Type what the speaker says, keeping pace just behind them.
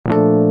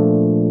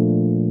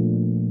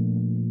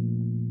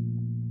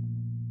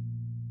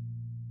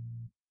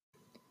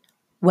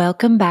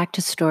Welcome back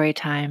to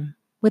Storytime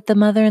with the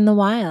Mother in the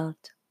Wild.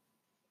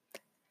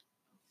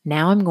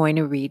 Now I'm going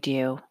to read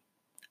you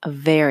a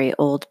very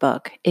old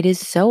book. It is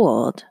so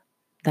old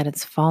that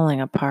it's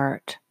falling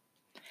apart.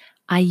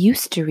 I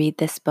used to read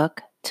this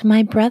book to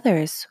my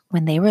brothers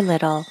when they were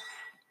little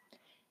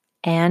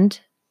and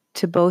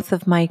to both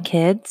of my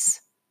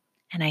kids,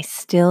 and I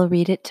still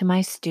read it to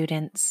my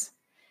students.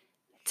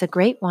 It's a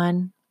great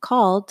one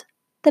called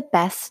The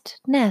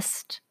Best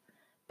Nest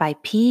by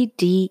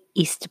P.D.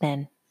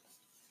 Eastman.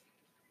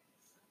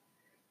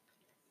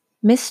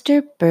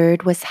 Mr.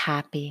 Bird was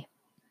happy.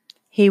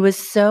 He was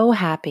so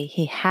happy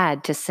he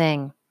had to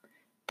sing.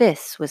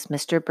 This was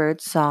Mr.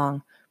 Bird's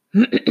song.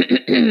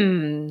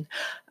 I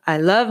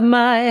love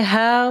my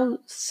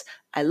house,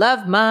 I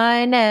love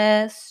my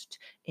nest.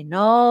 In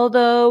all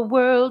the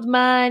world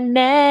my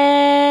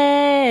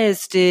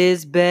nest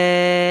is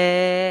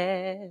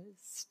best.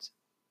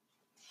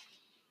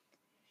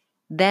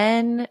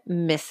 Then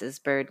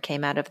Mrs. Bird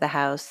came out of the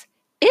house.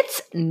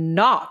 It's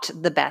not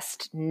the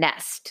best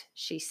nest,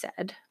 she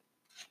said.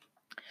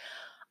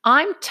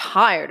 I'm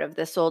tired of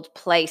this old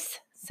place,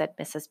 said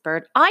Mrs.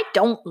 Bird. I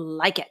don't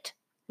like it.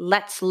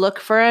 Let's look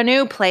for a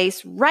new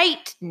place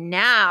right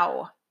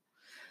now.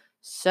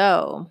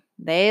 So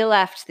they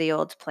left the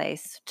old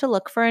place to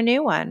look for a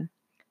new one.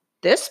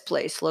 This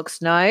place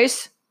looks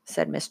nice,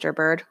 said Mr.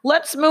 Bird.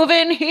 Let's move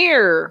in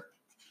here.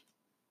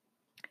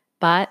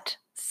 But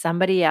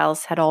somebody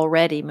else had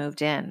already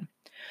moved in.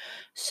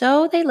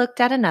 So they looked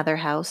at another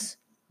house.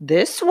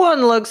 This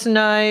one looks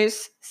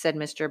nice, said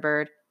Mr.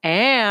 Bird.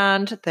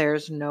 And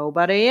there's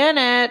nobody in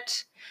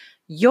it.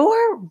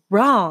 You're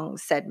wrong,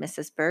 said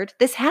Mrs. Bird.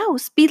 This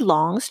house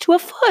belongs to a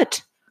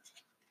foot.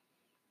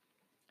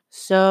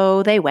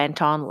 So they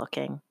went on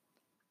looking.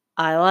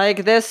 I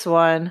like this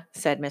one,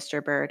 said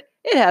Mr. Bird.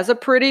 It has a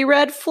pretty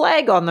red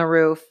flag on the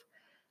roof.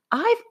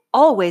 I've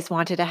always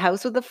wanted a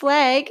house with a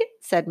flag,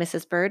 said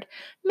Mrs. Bird.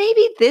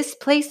 Maybe this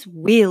place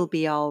will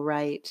be all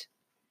right.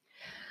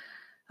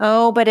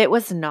 Oh, but it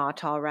was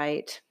not all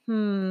right.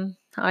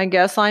 I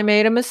guess I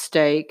made a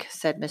mistake,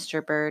 said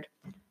Mr. Bird.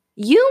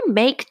 You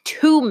make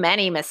too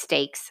many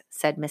mistakes,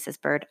 said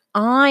Mrs. Bird.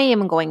 I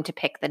am going to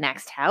pick the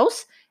next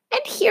house, and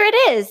here it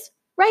is,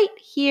 right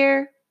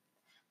here.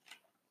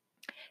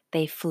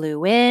 They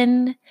flew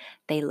in.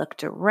 They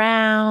looked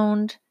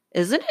around.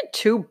 Isn't it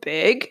too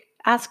big?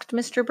 Asked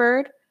Mr.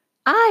 Bird.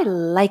 I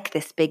like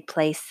this big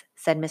place,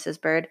 said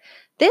Mrs. Bird.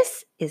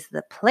 This is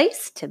the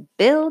place to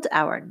build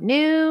our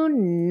new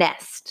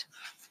nest.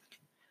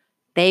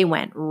 They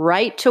went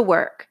right to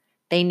work.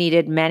 They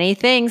needed many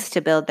things to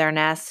build their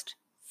nest.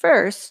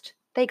 First,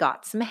 they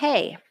got some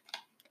hay.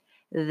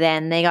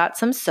 Then they got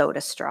some soda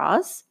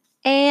straws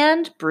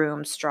and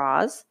broom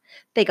straws.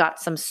 They got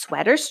some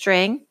sweater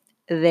string.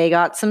 They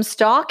got some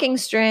stocking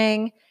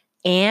string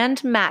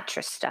and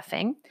mattress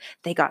stuffing.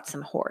 They got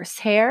some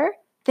horsehair.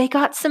 They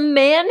got some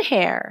man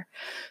hair.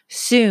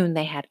 Soon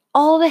they had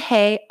all the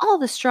hay, all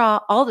the straw,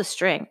 all the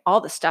string,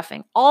 all the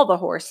stuffing, all the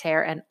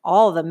horsehair, and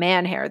all the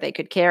man hair they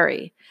could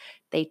carry.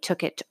 They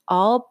took it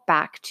all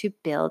back to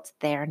build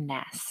their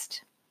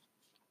nest.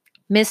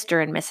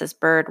 Mr. and Mrs.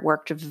 Bird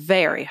worked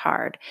very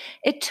hard.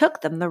 It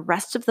took them the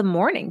rest of the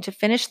morning to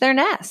finish their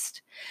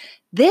nest.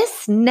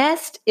 This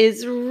nest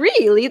is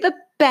really the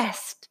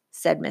best,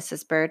 said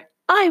Mrs. Bird.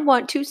 I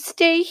want to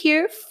stay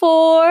here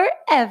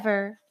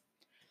forever.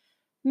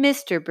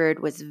 Mr. Bird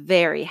was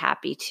very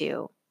happy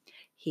too.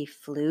 He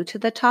flew to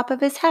the top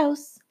of his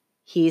house.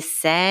 He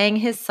sang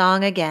his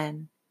song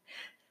again.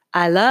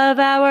 I love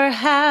our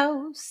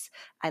house.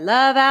 I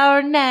love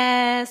our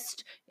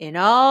nest. In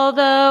all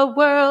the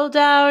world,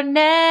 our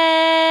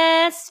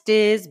nest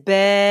is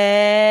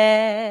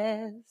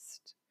best.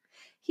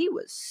 He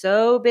was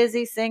so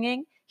busy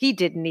singing, he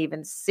didn't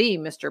even see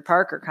Mr.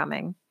 Parker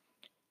coming.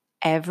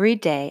 Every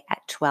day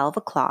at 12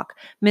 o'clock,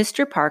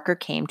 Mr. Parker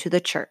came to the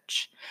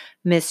church.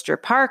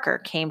 Mr. Parker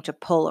came to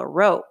pull a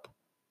rope.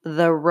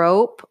 The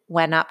rope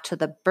went up to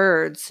the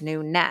bird's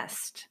new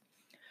nest.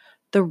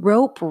 The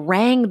rope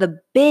rang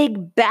the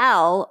big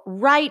bell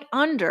right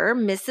under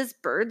Mrs.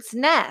 Bird's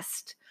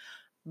nest.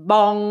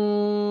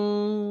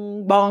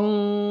 Bong,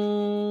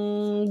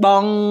 bong,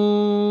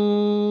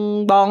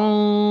 bong,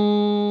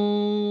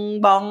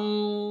 bong,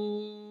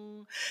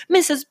 bong.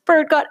 Mrs.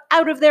 Bird got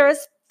out of there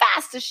as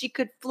fast as she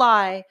could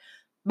fly.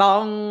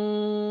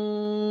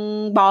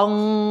 Bong,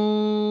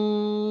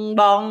 bong,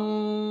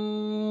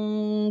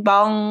 bong,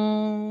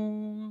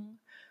 bong.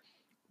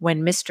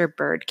 When Mr.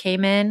 Bird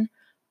came in,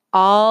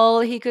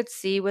 all he could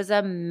see was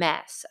a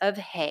mess of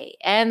hay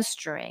and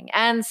string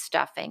and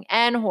stuffing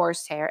and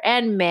horsehair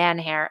and man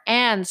hair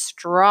and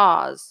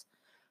straws.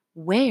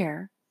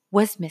 Where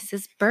was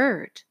Mrs.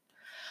 Bird?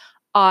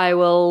 I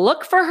will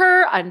look for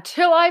her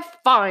until I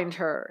find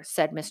her,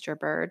 said Mr.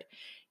 Bird.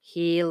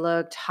 He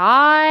looked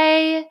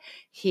high,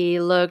 he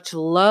looked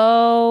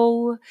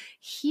low,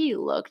 he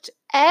looked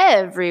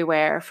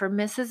everywhere for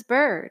Mrs.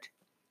 Bird.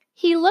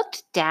 He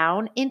looked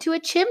down into a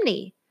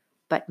chimney,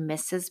 but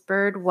Mrs.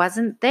 Bird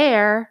wasn't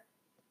there.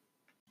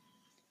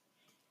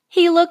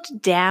 He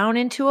looked down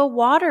into a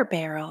water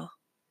barrel,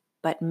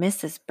 but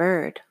Mrs.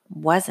 Bird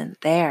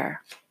wasn't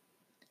there.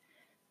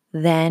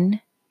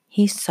 Then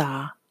he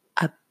saw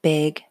a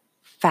big,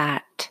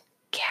 fat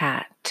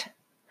cat.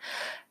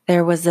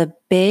 There was a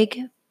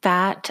big,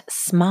 fat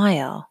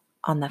smile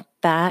on the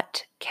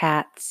fat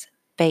cat's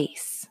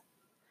face.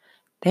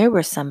 There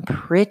were some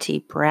pretty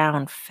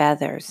brown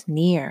feathers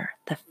near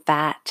the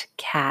fat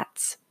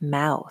cat's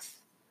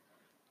mouth.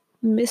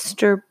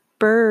 Mr.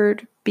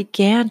 Bird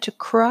began to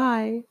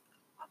cry.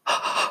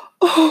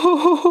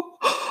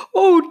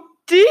 Oh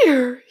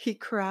dear, he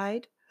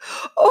cried.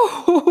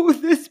 Oh,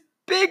 this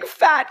big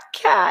fat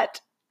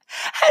cat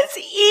has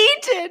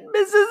eaten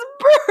Mrs.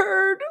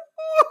 Bird.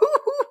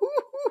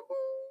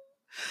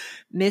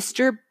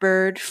 Mr.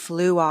 Bird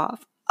flew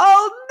off.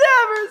 I'll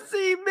never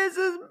see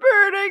Mrs.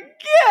 Bird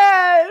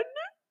again,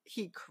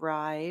 he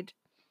cried.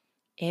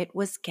 It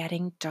was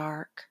getting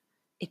dark.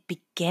 It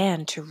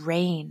began to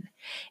rain.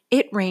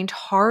 It rained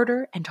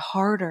harder and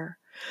harder.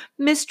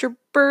 Mr.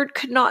 Bird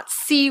could not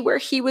see where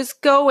he was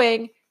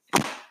going.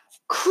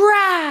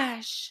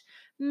 Crash!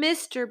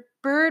 Mr.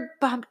 Bird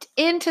bumped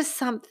into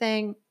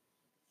something.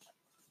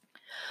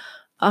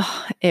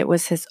 Oh, it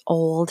was his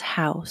old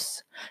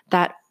house.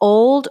 That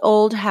old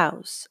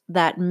house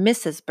that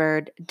Mrs.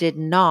 Bird did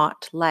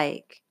not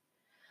like.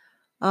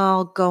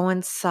 I'll go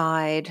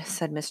inside,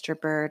 said Mr.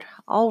 Bird.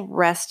 I'll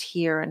rest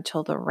here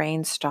until the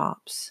rain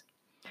stops.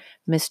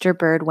 Mr.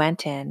 Bird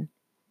went in,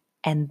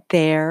 and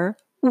there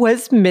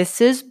was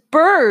Mrs.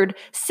 Bird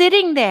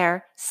sitting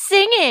there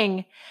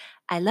singing.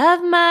 I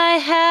love my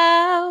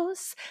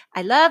house,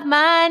 I love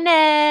my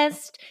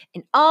nest.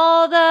 In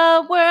all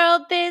the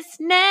world, this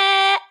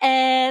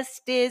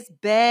nest is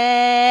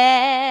best.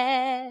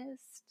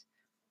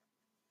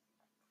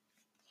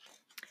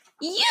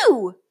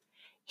 You!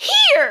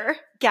 Here!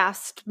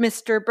 Gasped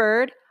Mr.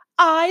 Bird.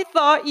 I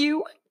thought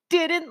you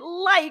didn't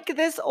like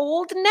this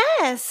old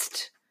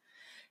nest.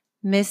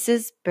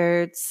 Mrs.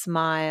 Bird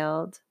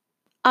smiled.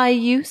 I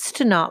used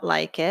to not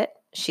like it,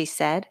 she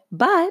said,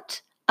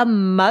 but a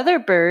mother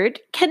bird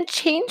can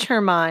change her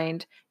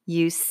mind.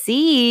 You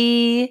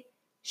see,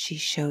 she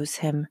shows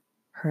him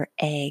her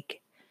egg.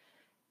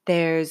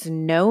 There's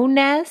no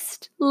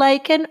nest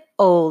like an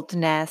old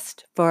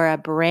nest for a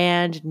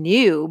brand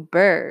new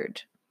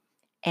bird.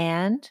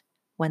 And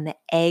when the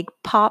egg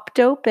popped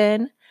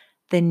open,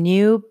 the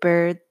new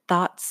bird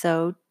thought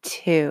so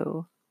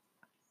too.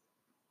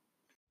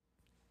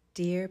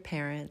 Dear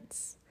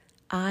parents,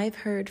 I've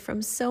heard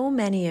from so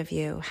many of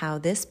you how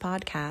this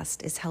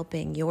podcast is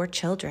helping your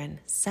children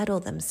settle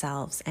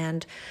themselves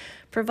and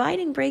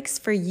providing breaks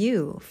for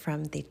you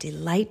from the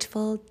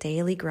delightful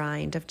daily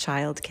grind of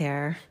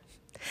childcare.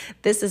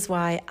 This is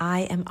why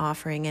I am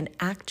offering an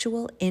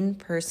actual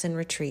in-person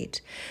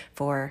retreat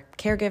for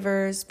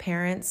caregivers,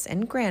 parents,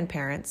 and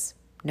grandparents,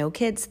 no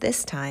kids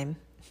this time,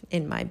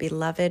 in my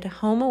beloved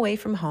home away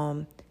from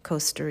home,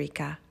 Costa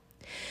Rica.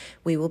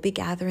 We will be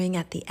gathering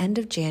at the end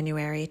of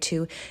January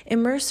to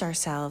immerse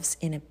ourselves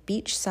in a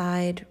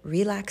beachside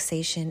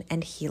relaxation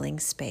and healing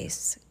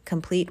space,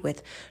 complete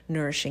with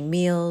nourishing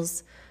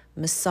meals,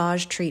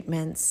 massage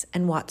treatments,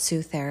 and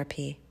Watsu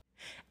therapy,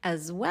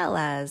 as well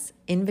as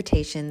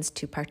invitations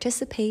to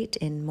participate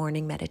in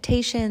morning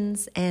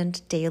meditations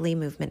and daily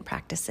movement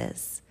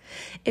practices.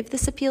 If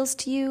this appeals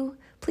to you,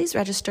 please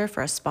register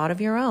for a spot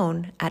of your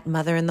own at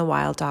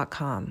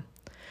motherinthewild.com.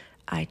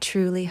 I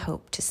truly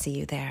hope to see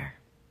you there.